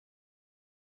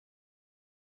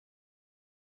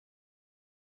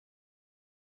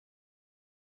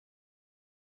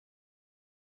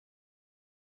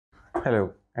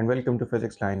Hello and welcome to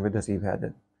Physics Line with Hasib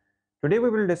Haddad. Today we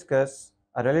will discuss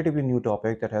a relatively new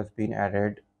topic that has been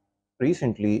added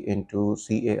recently into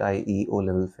CAIE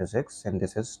O-level physics, and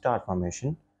this is star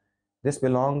formation. This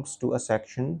belongs to a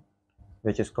section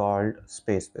which is called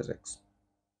space physics.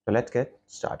 So let's get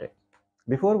started.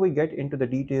 Before we get into the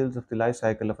details of the life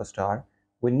cycle of a star,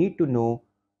 we need to know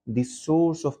the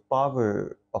source of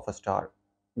power of a star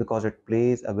because it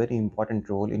plays a very important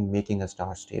role in making a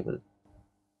star stable.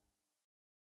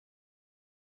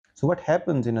 So what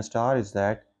happens in a star is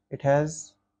that it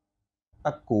has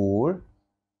a core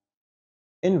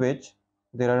in which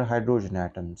there are hydrogen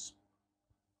atoms.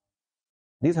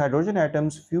 These hydrogen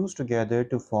atoms fuse together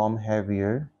to form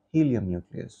heavier helium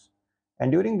nucleus.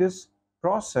 And during this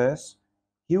process,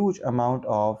 huge amount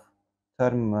of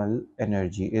thermal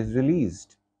energy is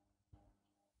released.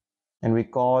 And we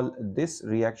call this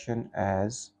reaction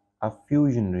as a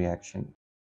fusion reaction.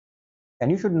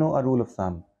 And you should know a rule of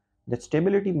thumb that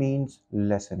stability means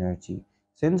less energy.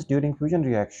 Since during fusion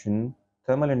reaction,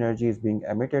 thermal energy is being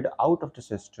emitted out of the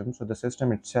system, so the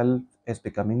system itself is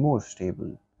becoming more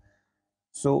stable.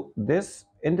 So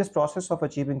in this process of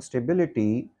achieving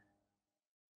stability,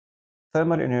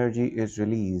 thermal energy is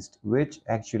released, which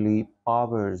actually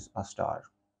powers a star.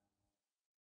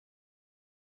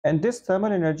 And this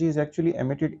thermal energy is actually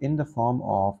emitted in the form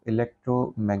of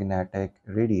electromagnetic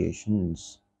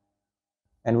radiations.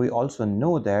 And we also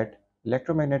know that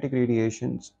electromagnetic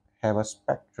radiations have a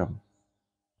spectrum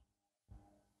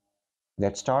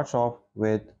that starts off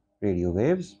with radio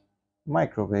waves,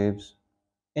 microwaves,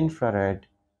 infrared,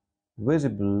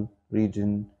 visible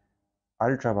region,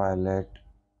 ultraviolet,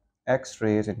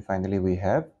 X-rays, and finally we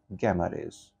have gamma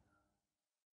rays.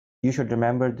 You should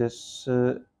remember this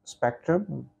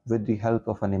spectrum with the help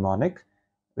of a mnemonic,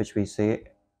 which we say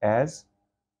as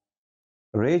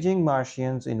raging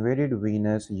Martians invaded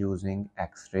Venus using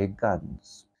X-ray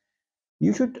guns.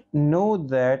 You should know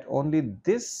that only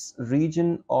this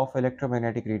region of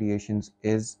electromagnetic radiations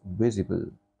is visible.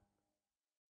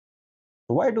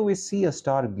 Why do we see a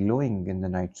star glowing in the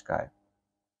night sky?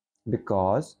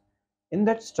 Because in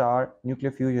that star,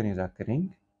 nuclear fusion is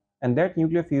occurring, and that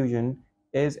nuclear fusion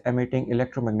is emitting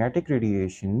electromagnetic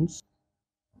radiations.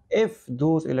 If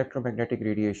those electromagnetic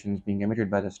radiations being emitted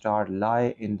by the star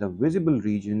lie in the visible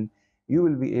region, you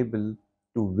will be able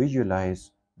to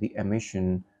visualize the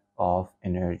emission of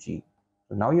energy.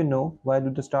 So now you know why do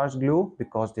the stars glow?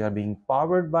 Because they are being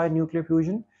powered by nuclear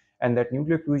fusion, and that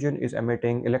nuclear fusion is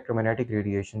emitting electromagnetic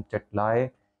radiations that lie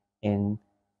in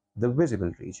the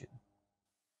visible region.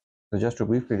 So just to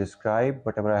briefly describe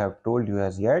whatever I have told you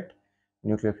as yet,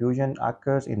 nuclear fusion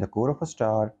occurs in the core of a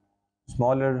star.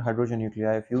 Smaller hydrogen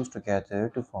nuclei fuse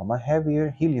together to form a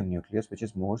heavier helium nucleus which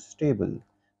is more stable.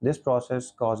 This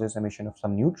process causes emission of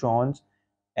some neutrons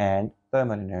and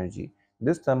thermal energy.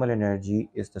 This thermal energy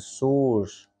is the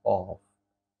source of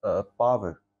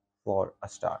power for a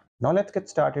star. Now let's get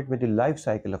started with the life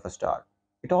cycle of a star.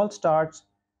 It all starts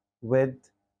with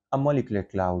a molecular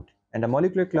cloud, and a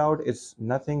molecular cloud is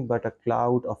nothing but a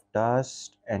cloud of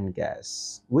dust and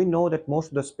gas. We know that most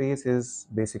of the space is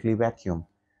basically vacuum,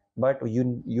 but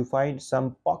you find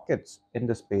some pockets in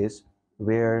the space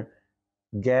where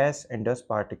gas and dust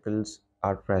particles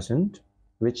are present,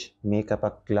 which make up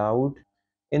a cloud.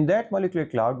 In that molecular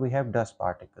cloud, we have dust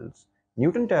particles.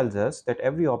 Newton tells us that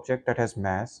every object that has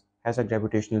mass has a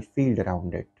gravitational field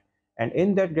around it. And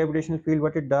in that gravitational field,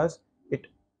 what it does, it,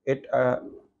 it, uh,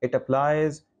 it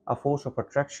applies a force of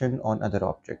attraction on other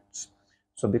objects.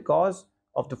 So because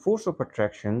of the force of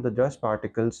attraction, the dust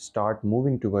particles start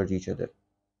moving towards each other.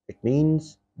 It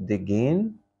means they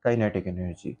gain kinetic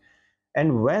energy.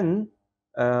 And when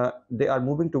they are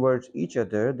moving towards each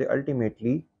other, they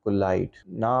ultimately collide.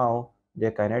 Now,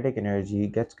 their kinetic energy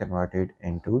gets converted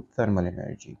into thermal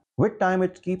energy. With time,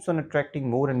 it keeps on attracting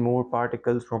more and more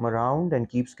particles from around and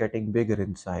keeps getting bigger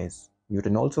in size.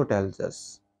 Newton also tells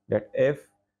us that if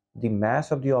the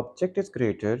mass of the object is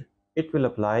greater, it will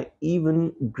apply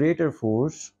even greater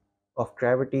force of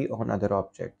gravity on other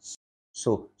objects.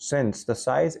 So, since the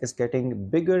size is getting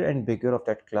bigger and bigger of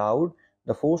that cloud,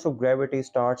 the force of gravity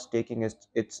starts taking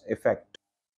its effect.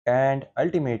 And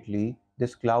ultimately,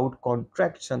 this cloud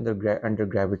contracts under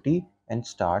gravity and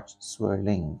starts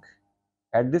swirling.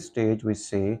 At this stage, we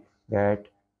say that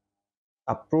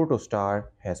a protostar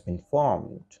has been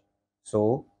formed.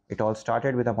 So, it all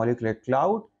started with a molecular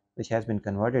cloud which has been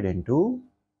converted into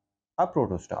a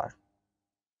protostar,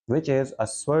 which is a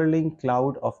swirling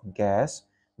cloud of gas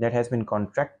that has been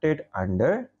contracted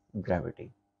under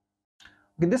gravity.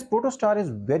 Okay, this protostar is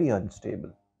very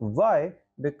unstable. Why?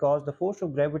 Because the force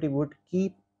of gravity would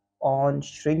keep on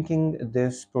shrinking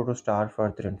this protostar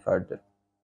further and further.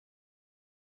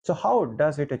 So how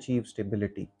does it achieve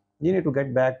stability? You need to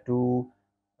get back to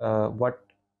what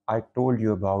I told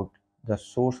you about the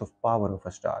source of power of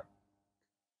a star.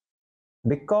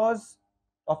 Because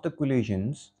of the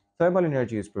collisions, thermal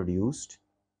energy is produced,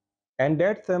 and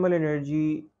that thermal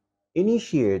energy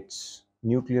initiates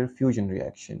nuclear fusion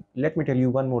reaction. Let me tell you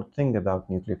one more thing about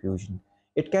nuclear fusion.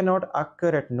 It cannot occur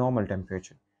at normal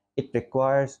temperature. It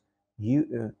requires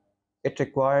it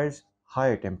requires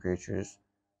higher temperatures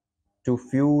to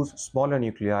fuse smaller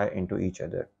nuclei into each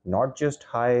other. Not just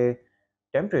high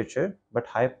temperature, but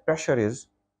high pressure is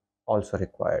also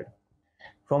required.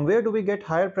 From where do we get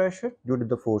higher pressure? Due to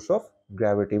the force of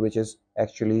gravity, which is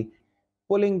actually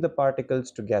pulling the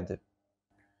particles together.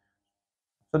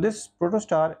 So this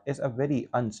protostar is a very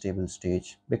unstable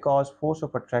stage because force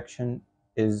of attraction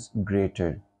is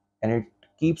greater, and it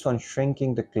keeps on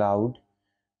shrinking the cloud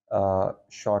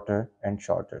shorter and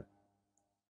shorter.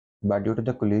 But due to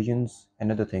the collisions,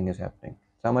 another thing is happening.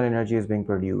 Thermal energy is being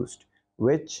produced,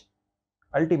 which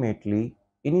ultimately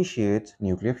initiates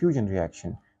nuclear fusion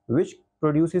reaction, which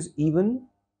produces even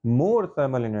more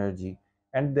thermal energy,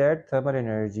 and that thermal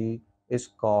energy is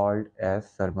called as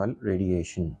thermal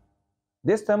radiation.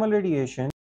 This thermal radiation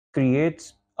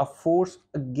creates a force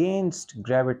against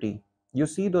gravity. You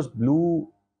see those blue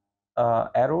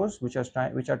arrows which are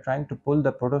trying to pull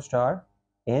the protostar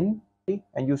in,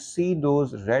 and you see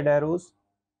those red arrows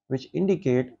which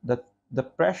indicate the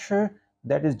pressure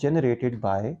that is generated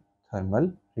by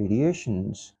thermal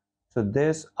radiations. So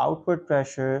this outward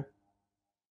pressure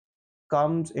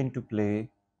comes into play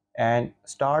and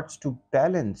starts to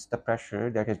balance the pressure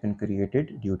that has been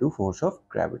created due to force of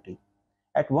gravity.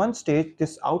 At one stage,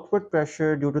 this outward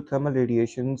pressure due to thermal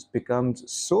radiations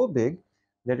becomes so big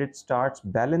that it starts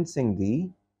balancing the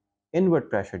inward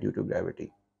pressure due to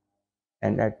gravity.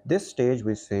 And at this stage,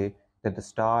 we say that the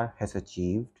star has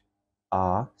achieved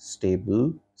a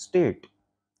stable state.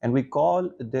 And we call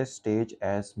this stage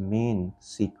as main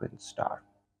sequence star.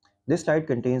 This slide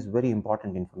contains very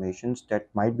important information that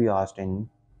might be asked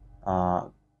uh,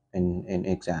 in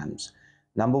exams.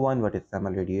 Number one, what is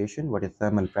thermal radiation? What is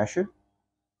thermal pressure?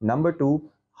 Number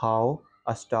two, how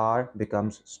a star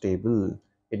becomes stable.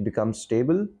 It becomes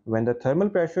stable when the thermal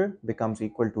pressure becomes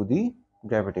equal to the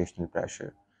gravitational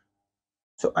pressure.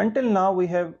 So until now, we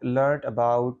have learned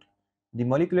about the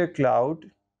molecular cloud,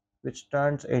 which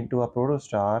turns into a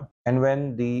protostar. And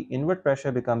when the inward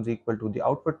pressure becomes equal to the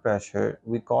outward pressure,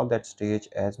 we call that stage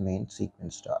as main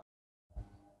sequence star.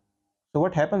 So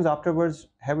what happens afterwards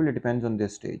heavily depends on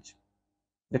this stage.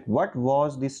 That what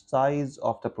was the size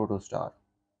of the protostar?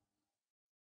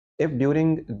 If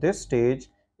during this stage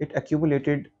it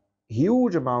accumulated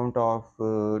huge amount of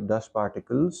dust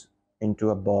particles into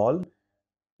a ball,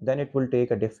 then it will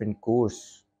take a different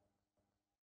course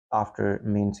after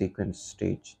main sequence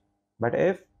stage. But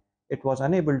if it was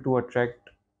unable to attract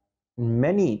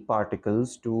many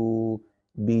particles to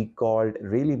be called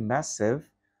really massive,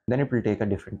 then it will take a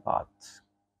different path.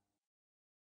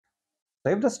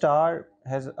 So if the star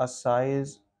has a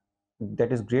size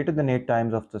that is greater than 8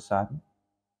 times of the sun,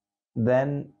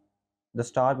 then the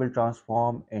star will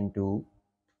transform into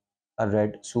a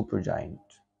red supergiant.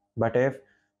 But if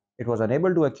it was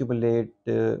unable to accumulate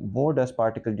more dust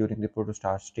particle during the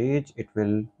protostar stage, it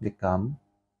will become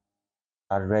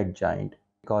a red giant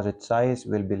because its size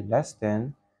will be less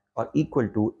than or equal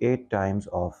to 8 times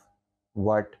of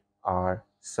what our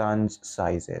sun's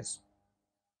size is.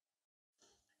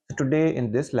 So today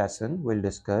in this lesson, we'll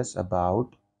discuss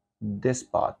about this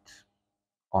path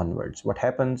onwards. What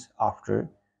happens after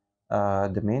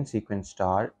the main sequence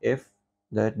star if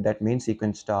that main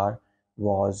sequence star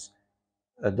was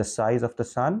the size of the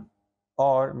sun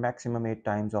or maximum 8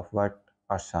 times of what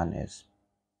our sun is.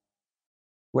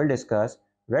 We'll discuss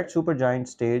red supergiant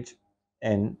stage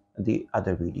in the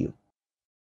other video.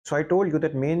 So I told you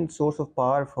that main source of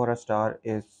power for a star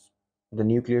is the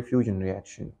nuclear fusion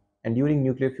reaction. And during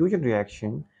nuclear fusion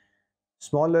reaction,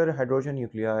 smaller hydrogen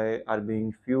nuclei are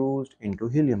being fused into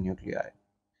helium nuclei.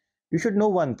 You should know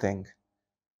one thing,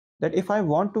 that if I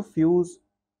want to fuse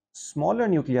smaller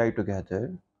nuclei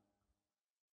together,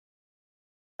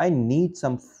 I need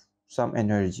some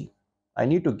energy. I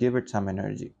need to give it some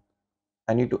energy.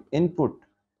 I need to input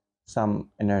some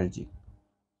energy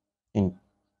in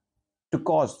to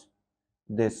cause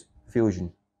this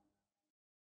fusion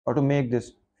or to make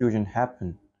this fusion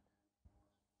happen.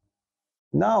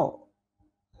 Now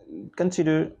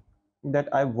consider that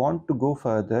I want to go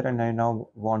further and I now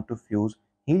want to fuse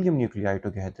helium nuclei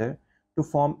together to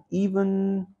form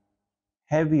even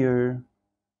heavier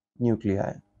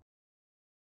nuclei.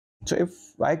 So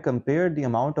if I compare the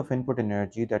amount of input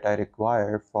energy that I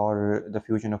require for the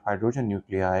fusion of hydrogen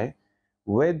nuclei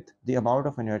with the amount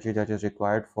of energy that is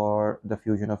required for the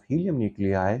fusion of helium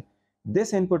nuclei,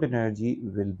 this input energy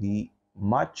will be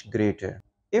much greater.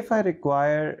 If I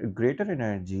require greater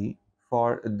energy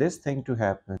for this thing to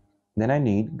happen, then I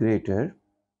need greater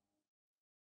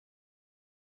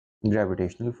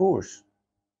gravitational force.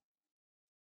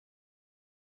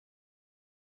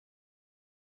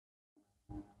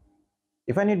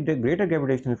 If I need greater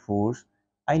gravitational force,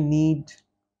 I need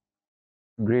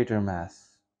greater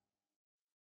mass,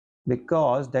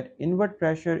 because that inward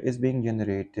pressure is being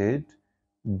generated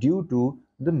due to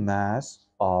the mass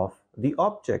of the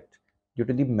object, due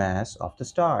to the mass of the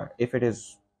star. If it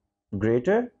is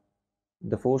greater,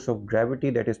 the force of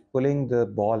gravity that is pulling the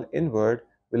ball inward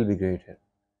will be greater.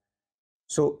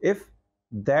 So if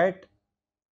that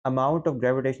amount of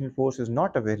gravitational force is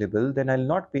not available, then I'll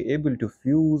not be able to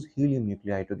fuse helium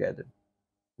nuclei together,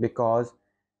 because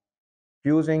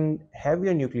fusing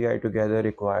heavier nuclei together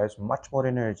requires much more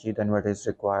energy than what is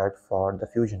required for the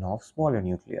fusion of smaller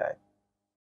nuclei.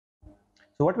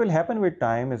 So what will happen with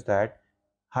time is that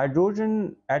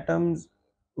hydrogen atoms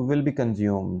will be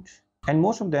consumed, and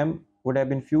most of them would have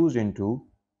been fused into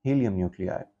helium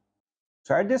nuclei.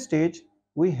 So at this stage,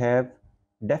 we have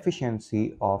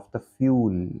deficiency of the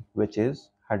fuel, which is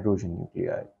hydrogen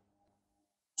nuclei.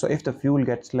 So if the fuel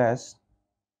gets less,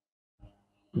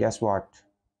 guess what?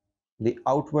 The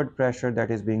outward pressure that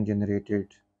is being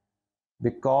generated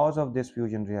because of this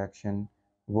fusion reaction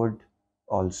would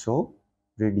also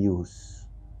reduce.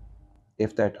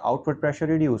 If that outward pressure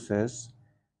reduces,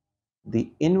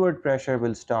 the inward pressure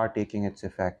will start taking its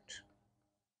effect.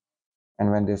 And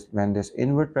when this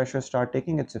inward pressure start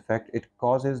taking its effect, it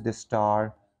causes the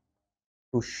star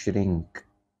to shrink.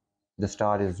 The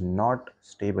star is not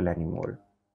stable anymore.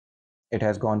 It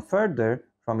has gone further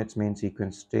from its main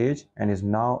sequence stage and is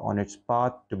now on its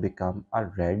path to become a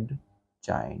red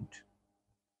giant.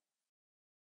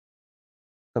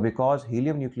 So because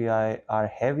helium nuclei are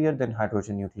heavier than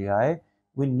hydrogen nuclei,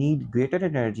 we need greater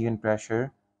energy and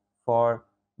pressure for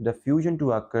the fusion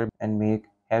to occur and make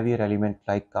heavier elements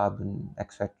like carbon,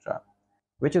 etc.,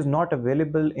 which is not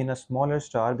available in a smaller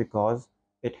star because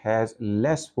it has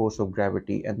less force of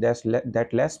gravity, and that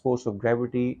less force of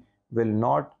gravity will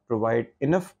not provide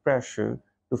enough pressure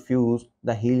to fuse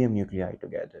the helium nuclei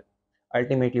together.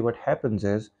 Ultimately, what happens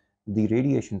is the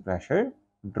radiation pressure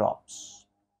drops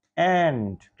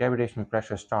and gravitational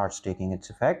pressure starts taking its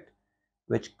effect,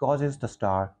 which causes the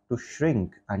star to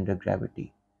shrink under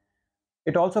gravity.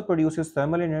 It also produces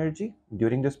thermal energy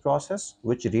during this process,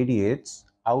 which radiates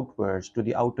outwards to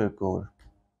the outer core.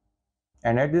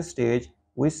 And at this stage,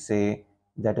 we say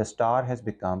that a star has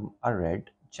become a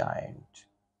red giant.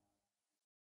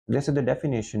 This is the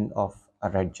definition of a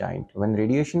red giant. When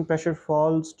radiation pressure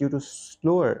falls due to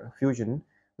slower fusion,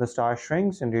 the star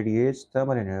shrinks and radiates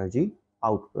thermal energy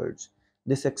outwards.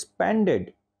 This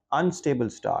expanded,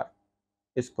 unstable star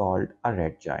is called a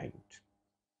red giant.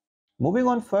 Moving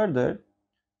on further,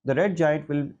 the red giant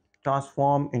will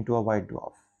transform into a white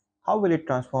dwarf. How will it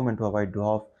transform into a white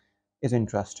dwarf is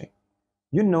interesting.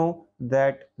 You know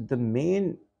that the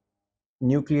main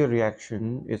nuclear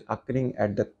reaction is occurring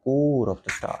at the core of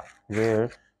the star, where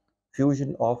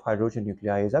fusion of hydrogen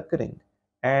nuclei is occurring.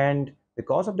 And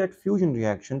because of that fusion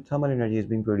reaction, thermal energy is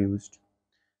being produced.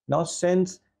 Now,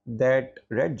 that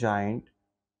red giant,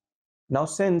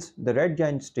 since the red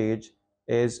giant stage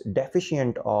is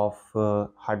deficient of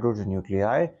hydrogen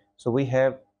nuclei, so we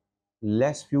have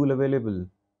less fuel available.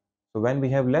 So when we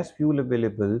have less fuel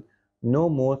available, no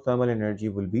more thermal energy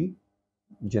will be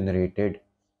generated.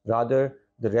 Rather,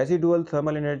 the residual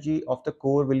thermal energy of the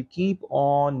core will keep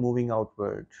on moving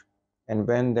outwards. And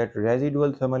when that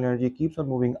residual thermal energy keeps on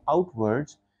moving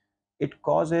outwards, it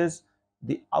causes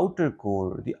the outer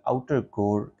core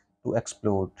to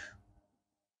explode.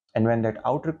 And when that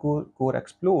outer core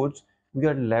explodes, we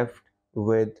are left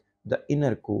with the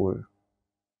inner core,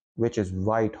 which is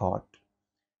white hot.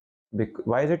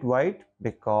 Why is it white?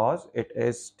 Because it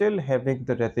is still having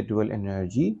the residual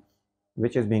energy,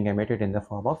 which is being emitted in the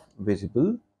form of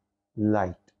visible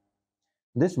light.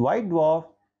 This white dwarf,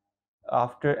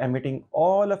 after emitting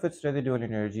all of its residual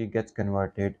energy, gets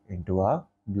converted into a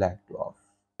black dwarf.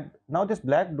 Now, this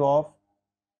black dwarf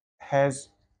has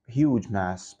huge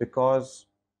mass because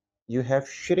you have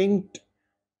shrinked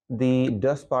the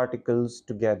dust particles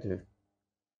together,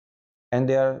 and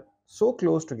they are so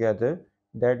close together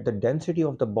that the density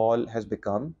of the ball has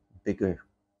become bigger.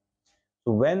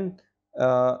 So when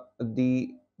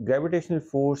the gravitational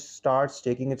force starts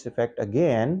taking its effect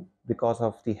again because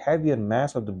of the heavier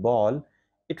mass of the ball,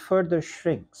 it further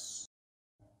shrinks.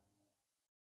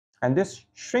 And this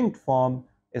shrinked form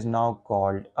is now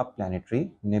called a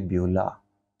planetary nebula.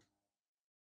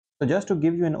 So just to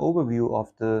give you an overview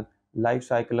of the life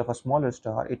cycle of a smaller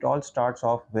star, it all starts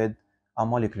off with a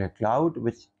molecular cloud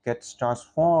which gets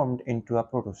transformed into a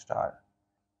protostar.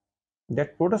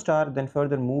 That protostar then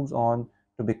further moves on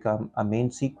to become a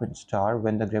main sequence star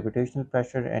when the gravitational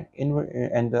pressure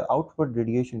and the outward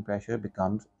radiation pressure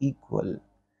becomes equal.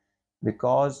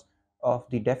 Because of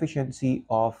the deficiency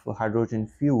of hydrogen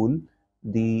fuel,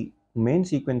 the main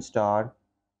sequence star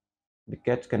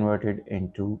gets converted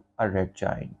into a red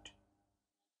giant,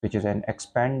 which is an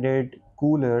expanded,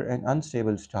 cooler, and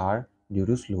unstable star due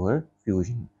to slower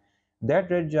fusion.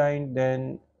 That red giant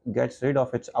then gets rid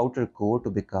of its outer core to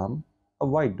become a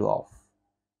white dwarf.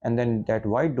 And then that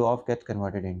white dwarf gets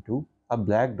converted into a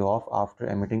black dwarf after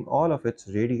emitting all of its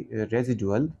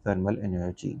residual thermal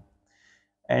energy.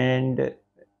 And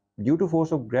due to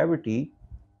force of gravity,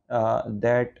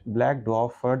 that black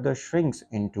dwarf further shrinks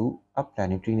into a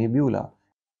planetary nebula.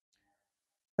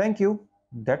 Thank you.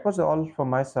 That was all from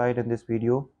my side in this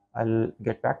video. I'll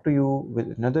get back to you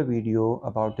with another video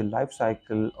about the life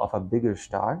cycle of a bigger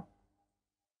star.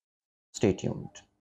 Stay tuned.